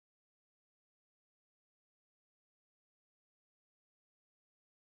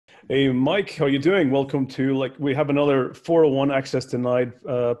Hey, Mike, how you doing? Welcome to we have another 401 Access Denied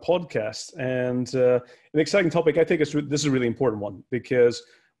podcast, and an exciting topic. I think this is a really important one because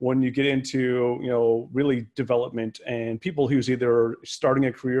when you get into really development and people who's either starting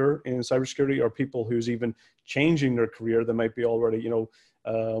a career in cybersecurity or people who's even changing their career, they might be already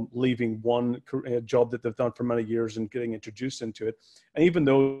leaving one job that they've done for many years and getting introduced into it, and even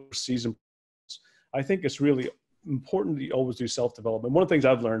those seasoned, I think it's really important that you always do self-development. One of the things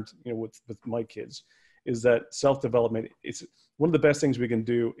I've learned, with my kids is that self-development, it's one of the best things we can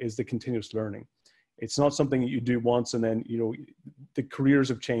do is the continuous learning. It's not something that you do once and then, the careers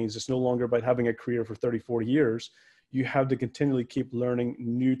have changed. It's no longer about having a career for 30, 40 years. You have to continually keep learning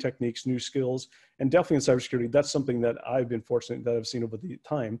new techniques, new skills. And definitely in cybersecurity, that's something that I've been fortunate that I've seen over the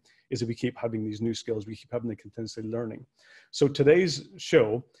time is that we keep having these new skills. We keep having to continuously learning. So today's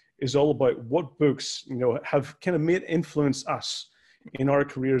show is all about what books, have kind of influence us in our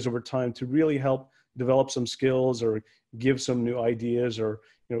careers over time to really help develop some skills or give some new ideas or,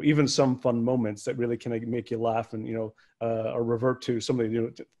 even some fun moments that really kind of make you laugh and, or revert to some of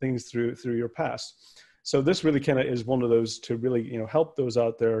the things through your past. So this really kind of is one of those to really, help those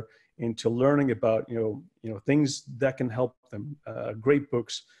out there into learning about, things that can help them, great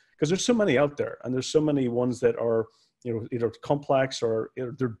books, because there's so many out there and there's so many ones that are, either complex or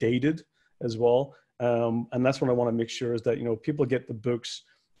they're dated as well. And that's what I want to make sure is that, people get the books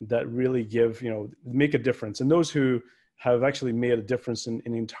that really give, make a difference. And those who have actually made a difference in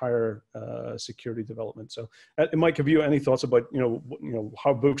the entire security development. So Mike, have you any thoughts about,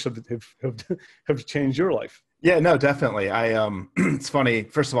 how books have changed your life? Yeah, no, definitely. It's funny.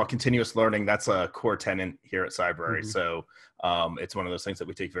 First of all, continuous learning, that's a core tenet here at Cybrary. Mm-hmm. So it's one of those things that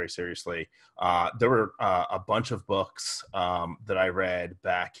we take very seriously. There were a bunch of books that I read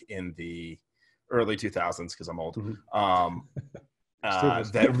back in the early 2000s, because I'm old,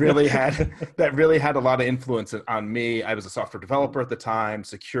 that really had a lot of influence on me. I was a software developer at the time.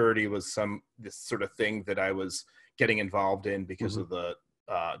 Security was this sort of thing that I was getting involved in because of the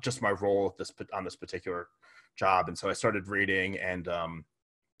just my role on this particular job. And so I started reading, and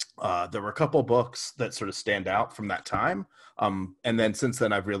there were a couple books that sort of stand out from that time. And then since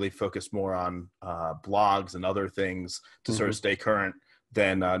then, I've really focused more on blogs and other things to sort of stay current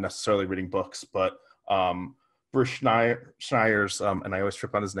than necessarily reading books. But Bruce Schneier's, and I always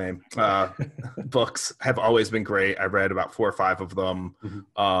trip on his name, books have always been great. I read about 4 or 5 of them.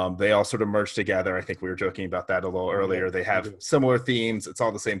 They all sort of merge together. I think we were joking about that a little earlier. They have similar themes. It's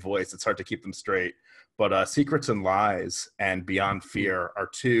all the same voice. It's hard to keep them straight. But Secrets and Lies and Beyond Fear are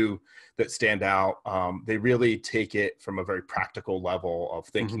 2 that stand out. They really take it from a very practical level of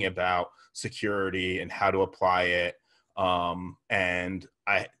thinking about security and how to apply it. And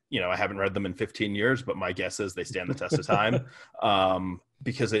I haven't read them in 15 years, but my guess is they stand the test of time,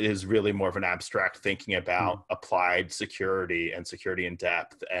 because it is really more of an abstract thinking about applied security and security in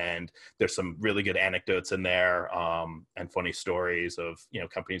depth. And there's some really good anecdotes in there, and funny stories of,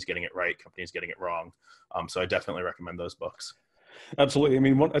 companies getting it right, companies getting it wrong. So I definitely recommend those books. Absolutely. I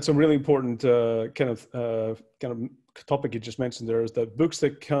mean, that's a really important kind of topic you just mentioned there, is that books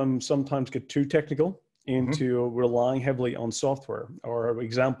that sometimes get too technical into relying heavily on software or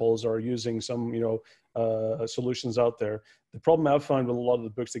examples or using some, solutions out there. The problem I've found with a lot of the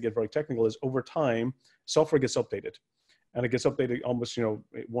books that get very technical is over time, software gets updated. And it gets updated almost,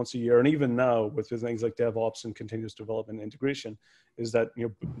 once a year. And even now with things like DevOps and continuous development and integration, is that,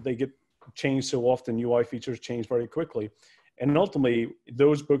 they get changed so often, UI features change very quickly. And ultimately,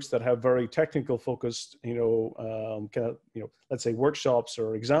 those books that have very technical focused, let's say workshops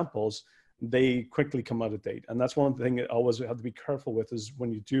or examples, they quickly come out of date. And that's one thing I always have to be careful with, is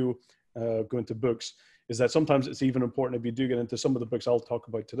when you do go into books, is that sometimes it's even important, if you do get into some of the books I'll talk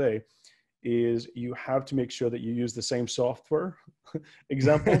about today, is you have to make sure that you use the same software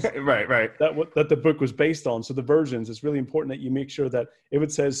examples right that the book was based on. So the versions, it's really important that you make sure that if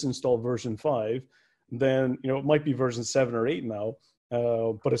it says install version 5, then it might be version 7 or 8 now,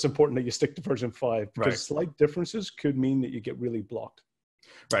 but it's important that you stick to version 5, because slight differences could mean that you get really blocked.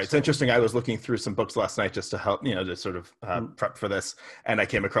 Right. It's interesting. I was looking through some books last night just to help, to sort of prep for this. And I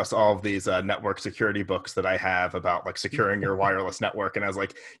came across all of these network security books that I have about like securing your wireless network. And I was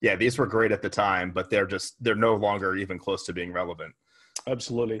like, yeah, these were great at the time, but they're no longer even close to being relevant.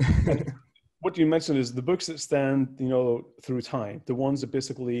 Absolutely. And what you mentioned is the books that stand, through time, the ones that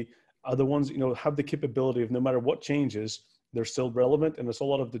basically are the ones, have the capability of no matter what changes, they're still relevant. And it's a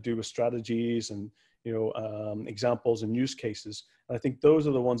lot of to do with strategies and, examples and use cases. And I think those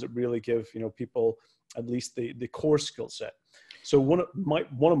are the ones that really give, people at least the core skill set. So one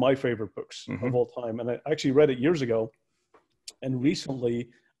of my favorite books of all time, and I actually read it years ago, and recently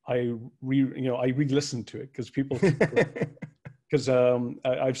I re-listened to it because people, because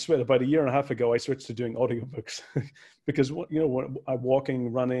I've switched about a year and a half ago. I switched to doing audiobooks because when I'm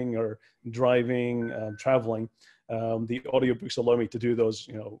walking, running, or driving, traveling, the audiobooks allow me to do those.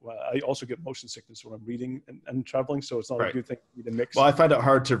 I also get motion sickness when I'm reading and traveling, so it's not a good thing for me to mix. Well, I find it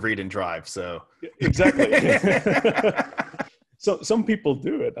hard to read and drive, so exactly. So some people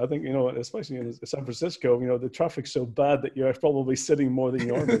do it. I think, especially in San Francisco, the traffic's so bad that you're probably sitting more than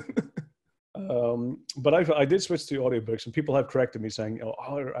you are moving. But I did switch to audiobooks, and people have corrected me saying, "Oh,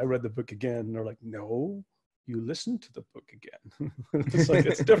 I read the book again." And they're like, "No, you listened to the book again." It's like,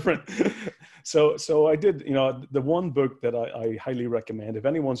 it's different. So I did, the one book that I highly recommend if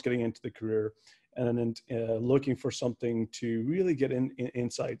anyone's getting into the career and looking for something to really get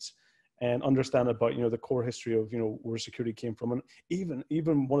insights and understand about, the core history of, where security came from. And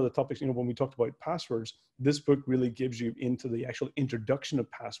even one of the topics, when we talked about passwords, this book really gives you into the actual introduction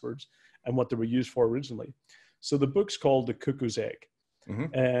of passwords and what they were used for originally. So the book's called The Cuckoo's Egg.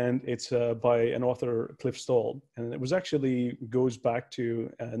 Mm-hmm. And it's by an author, Cliff Stoll. And it was actually goes back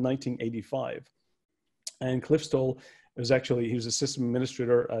to 1985. And Cliff Stoll he was a system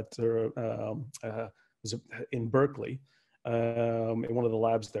administrator at in Berkeley, in one of the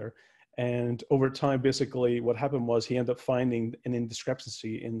labs there. And over time, basically what happened was he ended up finding an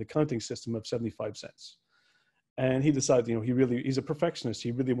indiscrepancy in the counting system of 75 cents. And he decided, he's a perfectionist.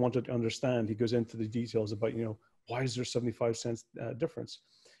 He really wanted to understand. He goes into the details about, why is there 75 cents difference?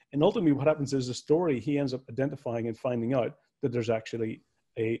 And ultimately what happens is the story, he ends up identifying and finding out that there's actually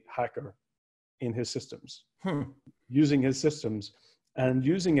a hacker in his systems, using his systems and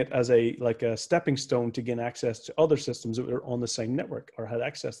using it as a stepping stone to gain access to other systems that were on the same network or had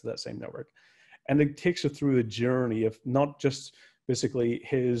access to that same network. And it takes you through a journey of not just basically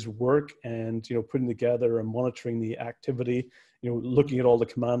his work and, putting together and monitoring the activity, looking at all the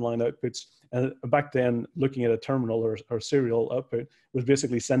command line outputs. And back then, looking at a terminal or serial output was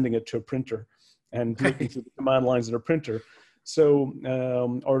basically sending it to a printer and looking through the command lines in a printer. So,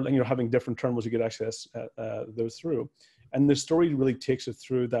 or, having different terminals you could access those through. And the story really takes it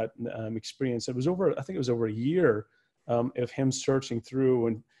through that experience. I think it was over a year of him searching through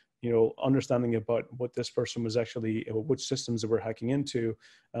and, understanding about what this person was actually, which systems they were hacking into,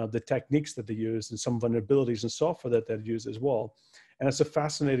 the techniques that they used, and some vulnerabilities in software that they'd used as well. And it's a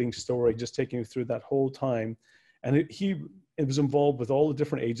fascinating story, just taking you through that whole time. And it was involved with all the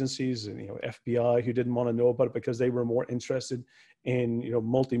different agencies and, FBI, who didn't want to know about it because they were more interested in,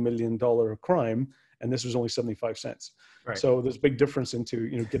 multi-million-dollar crime. And this was only 75 cents. Right. So there's a big difference into,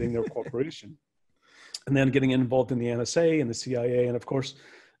 getting their cooperation. And then getting involved in the NSA and the CIA. And of course,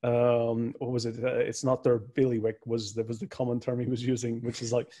 what was it? It's not their bailiwick was the common term he was using, which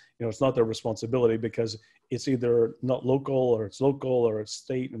is like, it's not their responsibility because it's either not local or it's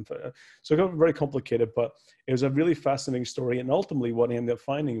state. And so it got very complicated, but it was a really fascinating story. And ultimately what I ended up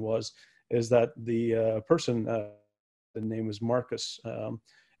finding is that the person, the name was Marcus,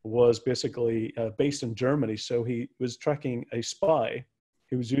 was basically based in Germany. So he was tracking a spy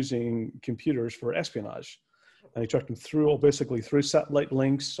who was using computers for espionage. And he tracked him through satellite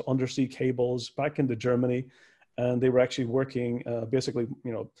links, undersea cables, back into Germany. And they were actually working basically,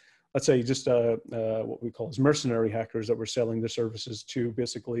 let's say just what we call as mercenary hackers that were selling their services to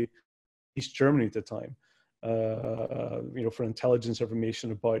basically East Germany at the time, for intelligence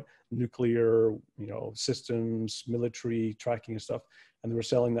information about nuclear, systems, military tracking and stuff. And they were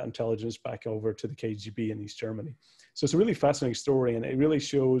selling that intelligence back over to the KGB in East Germany. So it's a really fascinating story, and it really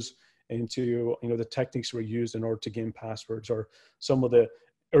shows into, the techniques were used in order to gain passwords, or some of the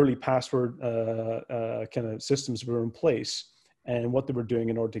early password kind of systems were in place and what they were doing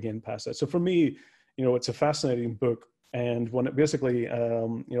in order to gain past that. So for me, it's a fascinating book. And when it basically,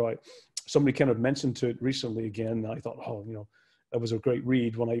 somebody kind of mentioned to it recently again, I thought, that was a great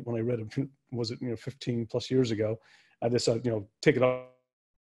read when I read it, was it, 15 plus years ago. I decided, take it up.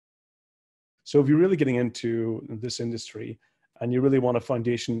 So if you're really getting into this industry and you really want a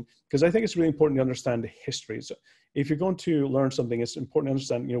foundation, because I think it's really important to understand the history. So if you're going to learn something, it's important to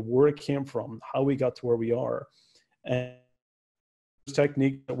understand, where it came from, how we got to where we are. And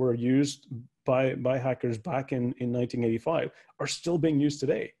techniques that were used by hackers back in 1985 are still being used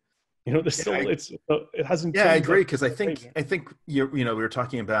today. There's still, it hasn't changed. Yeah, I agree. Because I think we were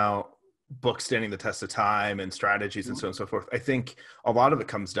talking about books standing the test of time and strategies and so on and so forth. I think a lot of it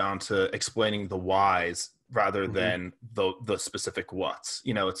comes down to explaining the whys rather than the specific what's.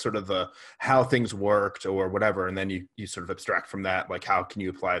 It's sort of the how things worked or whatever, and then you sort of abstract from that, like how can you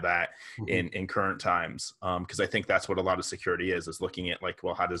apply that in current times? Because I think that's what a lot of security is looking at, like,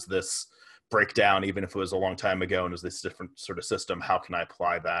 well, how does this break down, even if it was a long time ago and is this different sort of system, how can I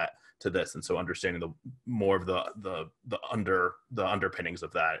apply that to this? And so understanding the more of the underpinnings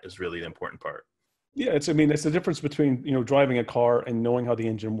of that is really the important part. Yeah, it's the difference between, driving a car and knowing how the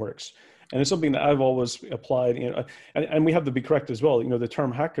engine works. And it's something that I've always applied, and we have to be correct as well. The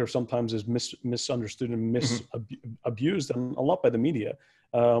term hacker sometimes is misunderstood and abused, and a lot by the media.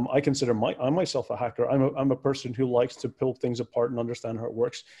 I consider I'm myself a hacker. I'm a person who likes to pull things apart and understand how it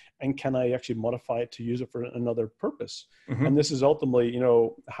works, and can I actually modify it to use it for another purpose? And this is ultimately,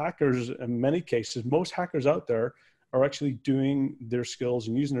 hackers in many cases, most hackers out there are actually doing their skills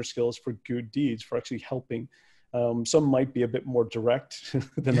and using their skills for good deeds, for actually helping. Some might be a bit more direct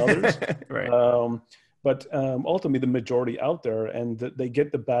than others, right. But ultimately the majority out there, and they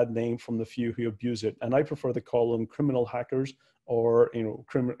get the bad name from the few who abuse it. And I prefer to call them criminal hackers, or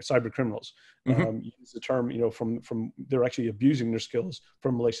cyber criminals. Use the term, from they're actually abusing their skills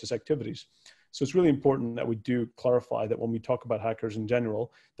for malicious activities. So it's really important that we do clarify that when we talk about hackers in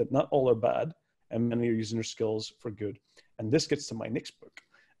general, that not all are bad, and many are using their skills for good. And this gets to my next book,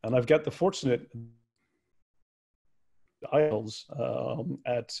 and I've got the fortunate idols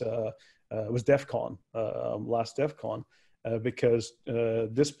it was DEF CON, last DEF CON, because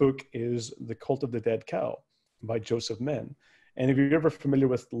this book is The Cult of the Dead Cow by Joseph Menn. And if you're ever familiar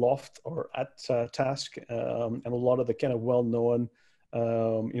with Loft or at Task, and a lot of the kind of well-known,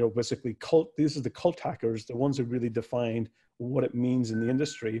 basically these are the cult hackers, the ones who really defined what it means in the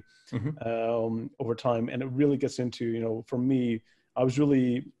industry over time. And it really gets into, for me, I was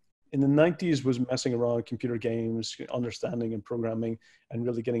really, in the 90s, was messing around with computer games, understanding and programming, and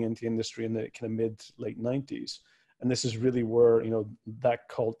really getting into the industry in the kind of late 90s. And this is really where, that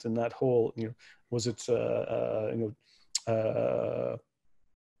cult and that whole, was it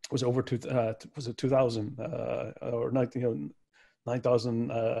over was it 2000 or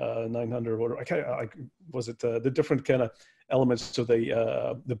 9,900, or was it the different kind of elements of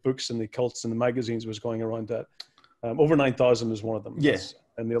the books and the cults and the magazines was going around that. Over 9,000 is one of them. Yes.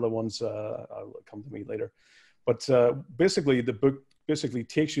 And the other ones will come to me later. But basically, the book basically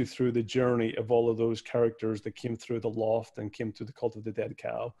takes you through the journey of all of those characters that came through the Loft and came through the Cult of the Dead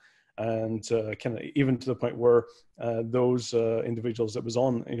Cow. And kind of even to the point where those individuals that was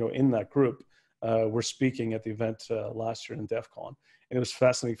on, in that group were speaking at the event last year in DEF CON. And it was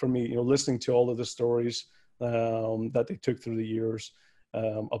fascinating for me, listening to all of the stories that they took through the years,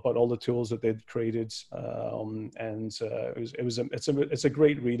 about all the tools that they'd created, and it's a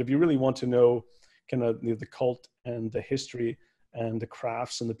great read if you really want to know kind of the cult and the history and the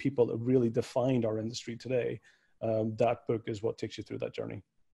crafts and the people that really defined our industry today. That book is what takes you through that journey.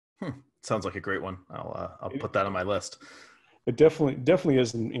 Sounds like a great one. I'll put that on my list. It definitely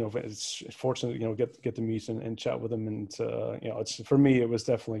is, and it's fortunate get to meet and chat with them, and it's, for me, it was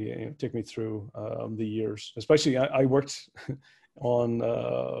definitely take me through the years. Especially I worked on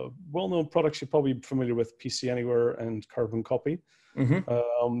well-known products you're probably familiar with, PC Anywhere and Carbon Copy.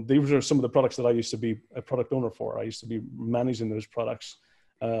 These are some of the products that I used to be a product owner for. I used to be managing those products,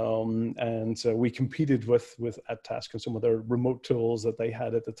 and we competed with at Task and some of their remote tools that they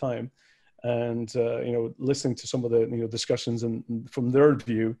had at the time. And listening to some of the discussions and from their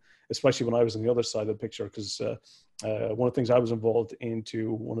view, especially when I was on the other side of the picture, because one of the things I was involved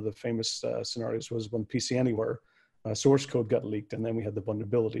into, one of the famous scenarios was when PC Anywhere source code got leaked, and then we had the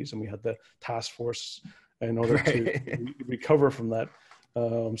vulnerabilities, and we had the task force in order to recover from that.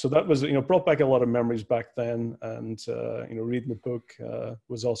 So that was brought back a lot of memories back then, and reading the book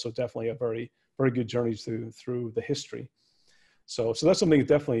was also definitely a very, very good journey through the history. So that's something that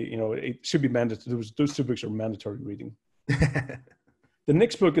definitely, it should be mandatory. Those two books are mandatory reading. The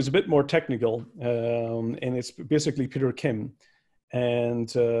next book is a bit more technical, and it's basically Peter Kim.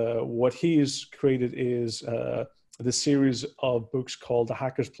 And what he's created is the series of books called The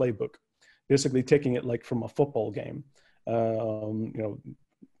Hacker's Playbook, basically taking it like from a football game. And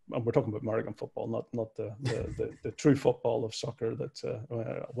we're talking about American football, not the true football of soccer, that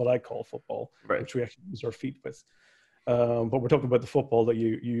what I call football, right, which we actually use our feet with. But we're talking about the football that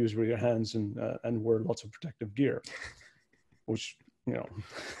you use with your hands and wear lots of protective gear, which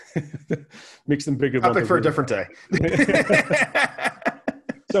makes them bigger. Topic for a different day.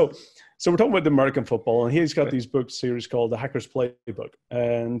 So we're talking about the American football, and he's got these book series called The Hacker's Playbook,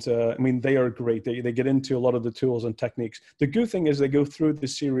 and they are great. They get into a lot of the tools and techniques. The good thing is they go through the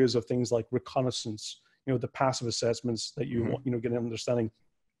series of things like reconnaissance, the passive assessments that you want, get an understanding.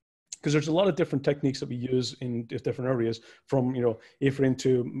 Because there's a lot of different techniques that we use in different areas, from, if you're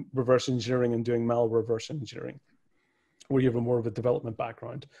into reverse engineering and doing malware reverse engineering, where you have more of a development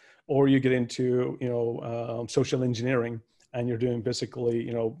background, or you get into, social engineering and you're doing basically,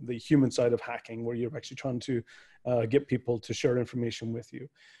 the human side of hacking, where you're actually trying to get people to share information with you.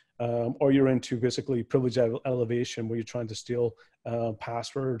 Or you're into basically privilege elevation, where you're trying to steal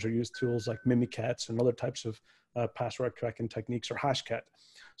passwords or use tools like Mimikatz and other types of password cracking techniques, or Hashcat.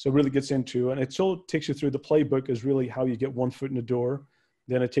 So it really gets into, and it still takes you through the playbook is really how you get one foot in the door.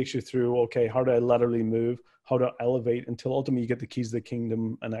 Then it takes you through, okay, how do I laterally move? How to elevate until ultimately you get the keys to the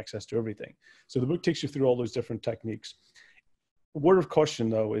kingdom and access to everything. So the book takes you through all those different techniques. Word of caution,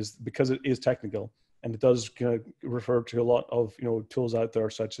 though, is because it is technical, and it does kind of refer to a lot of tools out there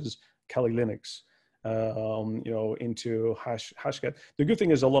such as Kali Linux, into Hashcat. The good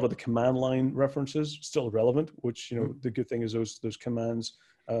thing is a lot of the command line references still relevant, which the good thing is those commands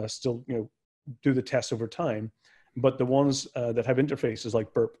still do the test over time. But the ones that have interfaces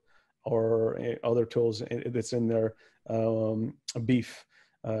like Burp or other tools that's in there, Beef,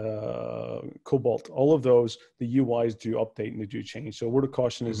 Cobalt, all of those, the UIs do update and they do change. So a word of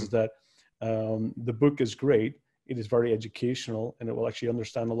caution is that the book is great. It is very educational, and it will actually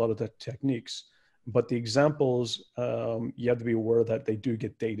understand a lot of the techniques. But the examples, you have to be aware that they do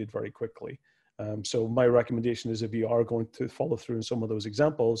get dated very quickly. So my recommendation is, if you are going to follow through in some of those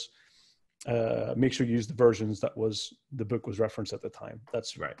examples, make sure you use the versions that the book was referenced at the time.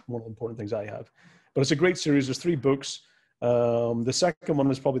 That's right. One of the important things I have. But it's a great series. There's 3 books. The second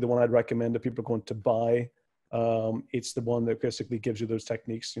one is probably the one I'd recommend if people are going to buy. It's the one that basically gives you those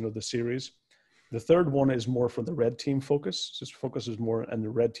techniques, the series. The third one is more for the red team focus. Just focuses more on the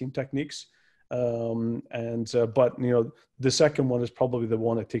red team techniques. But the second one is probably the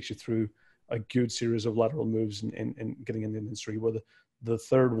one that takes you through a good series of lateral moves and getting in the industry, where the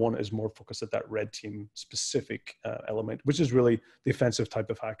third one is more focused at that red team specific element, which is really the offensive type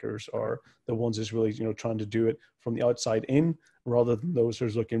of hackers, or the ones that's really, trying to do it from the outside in, rather than those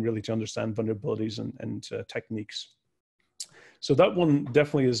who's looking really to understand vulnerabilities and techniques. So that one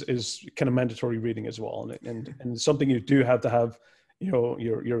definitely is kind of mandatory reading as well. And something you do have to have,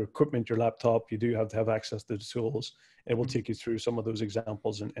 your equipment, your laptop, you do have to have access to the tools. It will take you through some of those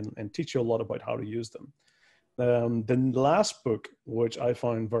examples and teach you a lot about how to use them. The last book, which I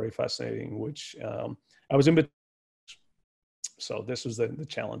found very fascinating, which I was in between. So this was the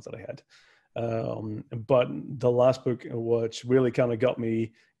challenge that I had. But the last book, which really kind of got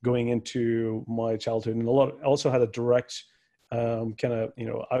me going into my childhood, and also had a direct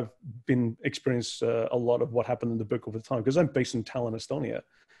I've been experienced a lot of what happened in the book over time, because I'm based in Tallinn, Estonia.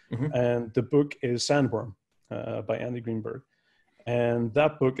 And the book is Sandworm by Andy Greenberg. And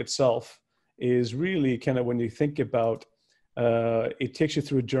that book itself is really kind of, when you think about, it takes you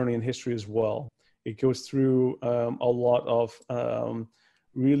through a journey in history as well. It goes through a lot of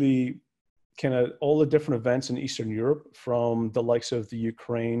really kind of all the different events in Eastern Europe, from the likes of the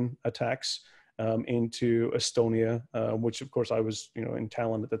Ukraine attacks into Estonia, which of course I was, in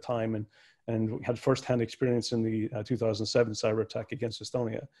Tallinn at the time, and had firsthand experience in the 2007 cyber attack against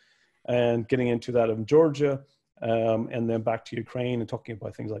Estonia, and getting into that in Georgia, and then back to Ukraine, and talking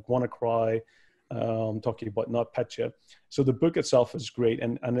about things like WannaCry, talking about NotPetya. So the book itself is great,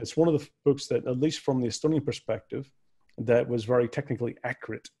 and it's one of the books that, at least from the Estonian perspective, that was very technically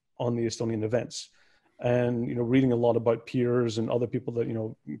accurate on the Estonian events. And, reading a lot about peers and other people that,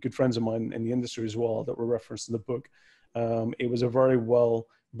 good friends of mine in the industry as well, that were referenced in the book. It was a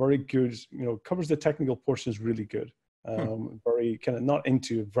very good, covers the technical portions really good. Very kind of not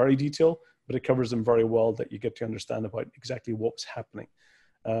into very detail, but it covers them very well, that you get to understand about exactly what was happening.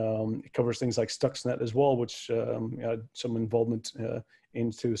 It covers things like Stuxnet as well, which had some involvement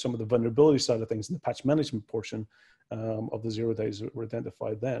into some of the vulnerability side of things, and the patch management portion of the 0 days that were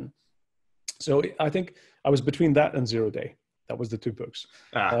identified then. So I think I was between that and 0 Day. That was the 2 books.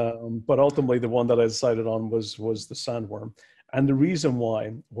 But ultimately, the one that I decided on was the Sandworm. And the reason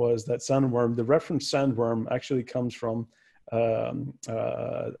why was that Sandworm, the reference Sandworm, actually comes from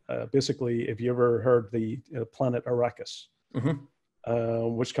basically, if you ever heard the planet Arrakis,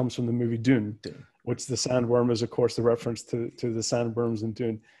 which comes from the movie Dune, which the Sandworm is, of course, the reference to the sandworms in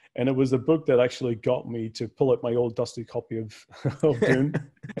Dune. And it was the book that actually got me to pull out my old dusty copy of Dune.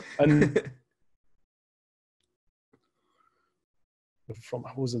 And from,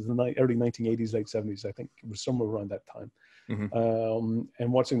 was it the early 1980s, late 70s, I think it was somewhere around that time.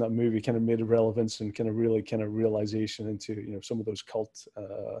 And watching that movie kind of made a relevance and kind of realization into, some of those cult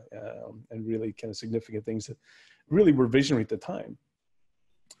and really kind of significant things that really were visionary at the time.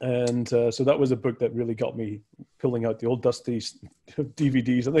 And so that was a book that really got me pulling out the old dusty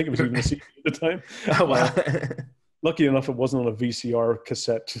DVDs. I think it was even a CD at the time. Oh, wow. Lucky enough, it wasn't on a VCR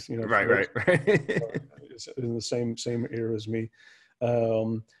cassette. Right. In In the same era as me.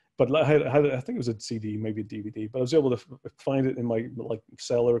 But but I think it was a CD, maybe a DVD, but I was able to find it in my like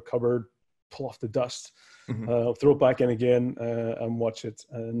cellar cupboard, pull off the dust, throw it back in again, and watch it.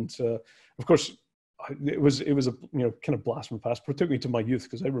 And of course, it was a kind of blast from the past, particularly to my youth,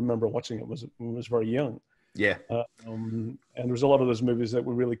 because I remember watching it when I was very young. Yeah. And there was a lot of those movies that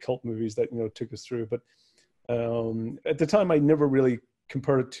were really cult movies that took us through. But at the time, I never really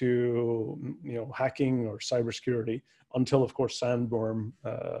compared it to hacking or cybersecurity until, of course, Sandworm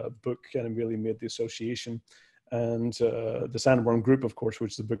book kind of really made the association, and the Sandworm Group, of course,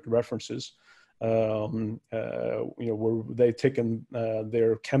 which the book references, where they've taken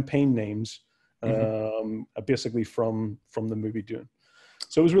their campaign names basically from the movie Dune.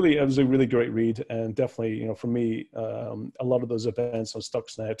 So it was a really great read, and definitely, for me, a lot of those events on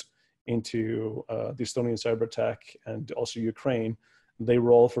Stuxnet into the Estonian cyber attack and also Ukraine, they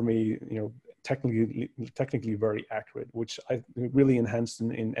were all for me, technically very accurate, which I really enhanced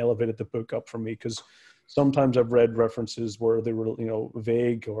and elevated the book up for me, because sometimes I've read references where they were,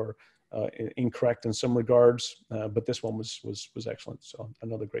 vague or incorrect in some regards, but this one was excellent. So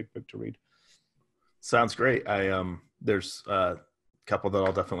another great book to read. Sounds great. There's couple that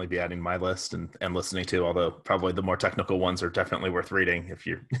I'll definitely be adding to my list and listening to, although probably the more technical ones are definitely worth reading if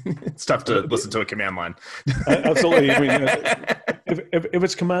you're it's tough to listen to a command line. Absolutely. I mean, if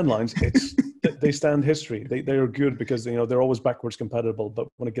it's command lines, they stand history. They are good because they're always backwards compatible, but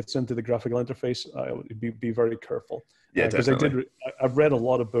when it gets into the graphical interface, I would be very careful. Yeah, because I've read a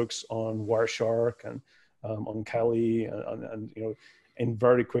lot of books on Wireshark and on Kali and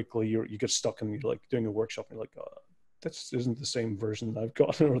very quickly you get stuck and you're like doing a workshop and you're like, oh, this isn't the same version I've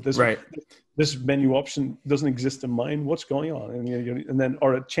got, or this menu option doesn't exist in mine. What's going on? And then,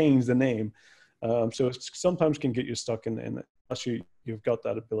 or it changed the name. So it sometimes can get you stuck in unless you've got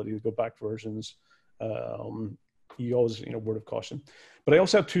that ability to go back versions. You always, word of caution. But I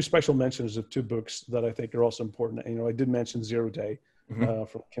also have two special mentions of two books that I think are also important. I did mention Zero Day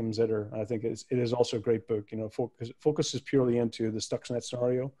from Kim Zitter. I think it is also a great book. Focuses purely into the Stuxnet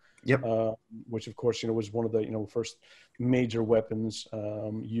scenario. Yep. Which of course was one of the first major weapons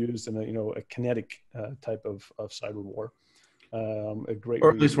used in a kinetic type of cyber war. A great,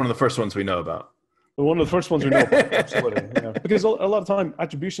 or at least one of the first ones we know about. One of the first ones we know about, absolutely. Yeah. Because a lot of time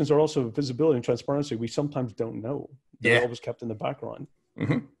attributions are also visibility and transparency. We sometimes don't know. They're always kept in the background.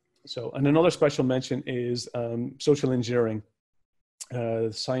 So, and another special mention is social engineering.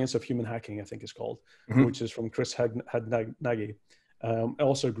 Science of Human Hacking, I think it's called, which is from Chris Hadnagy.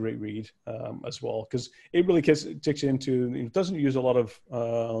 Also a great read as well, because it really takes you into, it doesn't use a lot of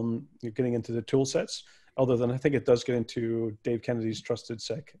getting into the tool sets, other than I think it does get into Dave Kennedy's Trusted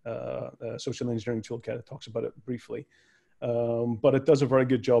Sec social engineering toolkit. It talks about it briefly, but it does a very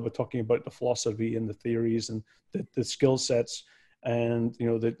good job of talking about the philosophy and the theories and the skill sets, and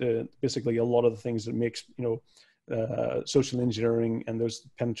basically a lot of the things that makes social engineering and those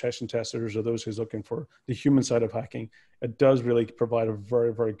penetration testers or those who's looking for the human side of hacking. It does really provide a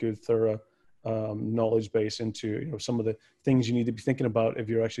very, very good, thorough knowledge base into some of the things you need to be thinking about if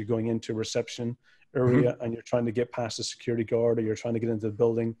you're actually going into a reception area and you're trying to get past a security guard, or you're trying to get into the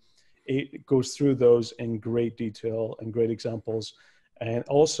building. It goes through those in great detail and great examples, and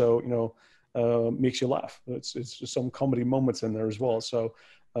also makes you laugh. It's just some comedy moments in there as well. So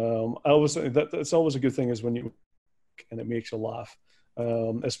I always that's always a good thing, is when you and it makes you laugh.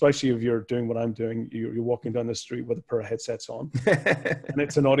 Especially if you're doing what I'm doing, you're walking down the street with a pair of headsets on and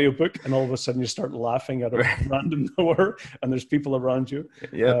it's an audiobook, and all of a sudden you start laughing out of random nowhere and there's people around you.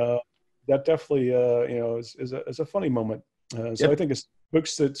 That definitely is a funny moment. So I think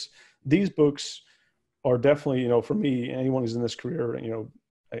it's these books are definitely, for me, anyone who's in this career,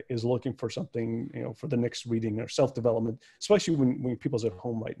 is looking for something, for the next reading or self-development, especially when people's at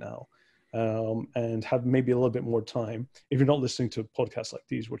home right now. And have maybe a little bit more time. If you're not listening to podcasts like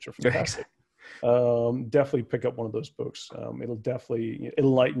these, which are fantastic, definitely pick up one of those books. It'll definitely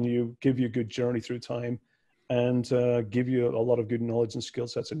enlighten you, give you a good journey through time, and give you a lot of good knowledge and skill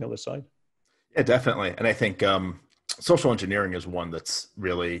sets on the other side. Yeah, definitely. And I think social engineering is one that's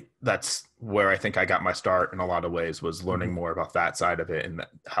where I think I got my start in a lot of ways, was learning more about that side of it and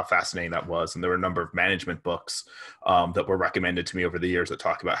how fascinating that was. And there were a number of management books that were recommended to me over the years that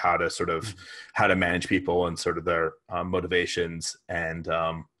talk about how to manage people and sort of their motivations. And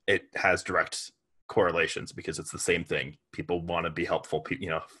it has direct correlations because it's the same thing. People want to be helpful,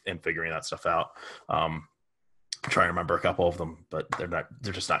 in figuring that stuff out. I'm trying to remember a couple of them, but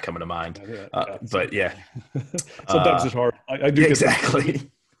they're just not coming to mind. But yeah. Sometimes it's hard. I do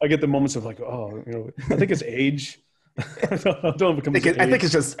exactly. I get the moments of like, I think it's age. I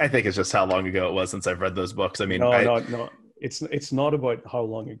think it's just how long ago it was since I've read those books. I mean, no. it's not about how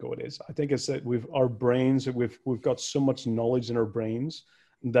long ago it is. I think it's that our brains, we've got so much knowledge in our brains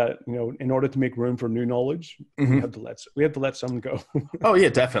that, you know, in order to make room for new knowledge, we have to let some go. Oh yeah,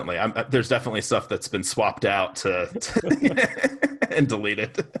 definitely. There's definitely stuff that's been swapped out to and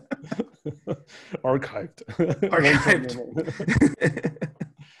deleted. Archived.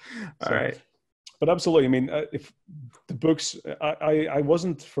 All right. But absolutely, I mean, if the books, I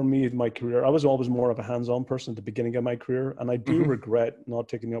wasn't, for me, my career, I was always more of a hands-on person at the beginning of my career, and I do regret not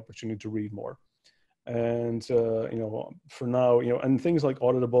taking the opportunity to read more. And, you know, for now, you know, and things like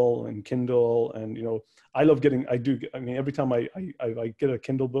Audible and Kindle, and, you know, I love every time I get a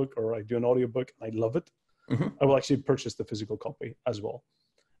Kindle book or I do an audiobook, I love it. I will actually purchase the physical copy as well.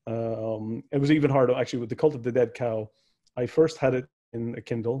 It was even harder, actually, with The Cult of the Dead Cow. I first had it in a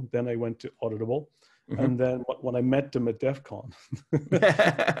Kindle, then I went to Audible, and then when I met them at DEF CON,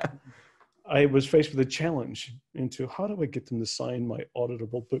 I was faced with a challenge into how do I get them to sign my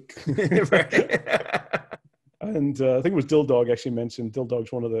Audible book. And I think it was Dill Dog actually mentioned, Dill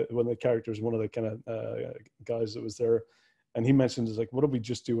Dog's one of the characters, one of the kind of guys that was there, and he mentioned, is like, what if we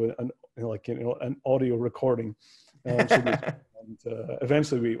just do an audio recording? And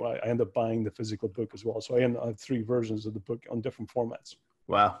eventually I ended up buying the physical book as well. So I have 3 versions of the book on different formats.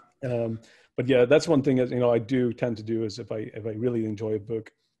 Wow. But yeah, that's one thing that, you know, I do tend to do is if I really enjoy a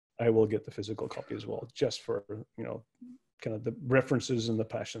book, I will get the physical copy as well, just for, you know, kind of the references and the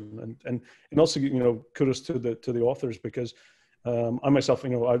passion, and also, you know, kudos to the authors, because I myself,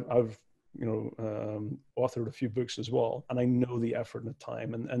 you know, I've you know, authored a few books as well, and I know the effort and the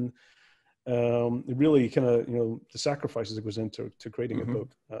time and it really kind of, you know, the sacrifices that goes into creating a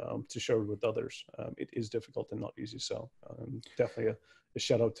book to share with others. It is difficult and not easy. So definitely a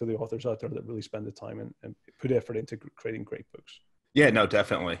shout out to the authors out there that really spend the time and put effort into creating great books. Yeah, no,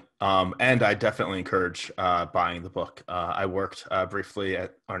 definitely. And I definitely encourage buying the book. I worked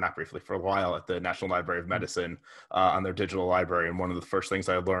for a while at the National Library of Medicine on their digital library. And one of the first things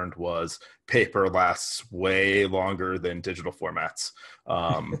I learned was paper lasts way longer than digital formats.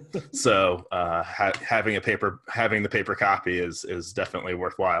 So having the paper copy is definitely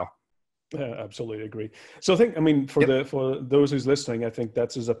worthwhile. Yeah, absolutely agree. So I think, I mean, for those who's listening, I think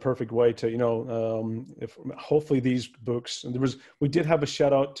that's is a perfect way to, you know, if hopefully these books, and we did have a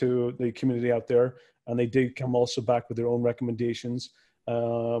shout out to the community out there, and they did come also back with their own recommendations.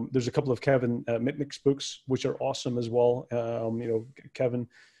 There's a couple of Kevin Mitnick's books, which are awesome as well. You know, Kevin,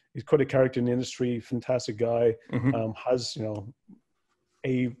 he's quite a character in the industry, fantastic guy, has, you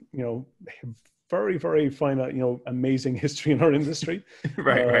know, very, very fine, you know, amazing history in our industry.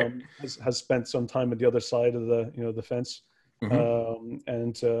 right. Has spent some time at the other side of the, you know, the fence.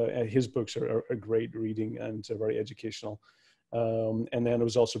 And his books are great reading and very educational. And then it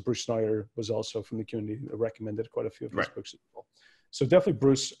was also Bruce Snyder was also from the community, recommended quite a few of his books as well. So definitely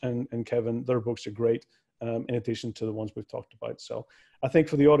Bruce and Kevin, their books are great. In addition to the ones we've talked about. So I think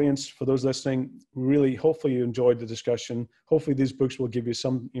for the audience, for those listening, really, hopefully you enjoyed the discussion. Hopefully these books will give you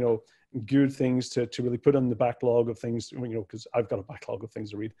some, you know, good things to really put on the backlog of things, you know, because I've got a backlog of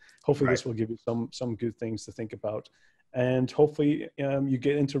things to read. Hopefully this will give you some good things to think about. And hopefully you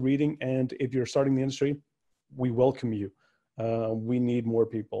get into reading. And if you're starting the industry, we welcome you. We need more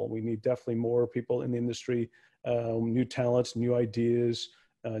people. We need definitely more people in the industry, new talents, new ideas,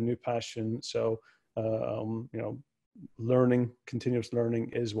 new passion. So, you know, continuous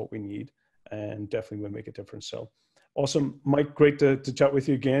learning is what we need, and definitely will make a difference. So awesome, Mike, great to chat with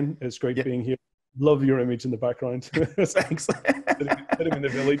you again. It's great being here. Love your image in the background. Thanks. Sitting in the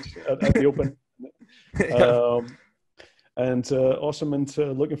village at the open. And awesome, and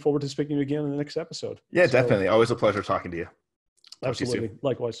looking forward to speaking to you again in the next episode. Yeah, definitely. Always a pleasure talking to you. Absolutely.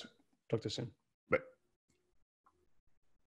 Likewise. Talk to you soon.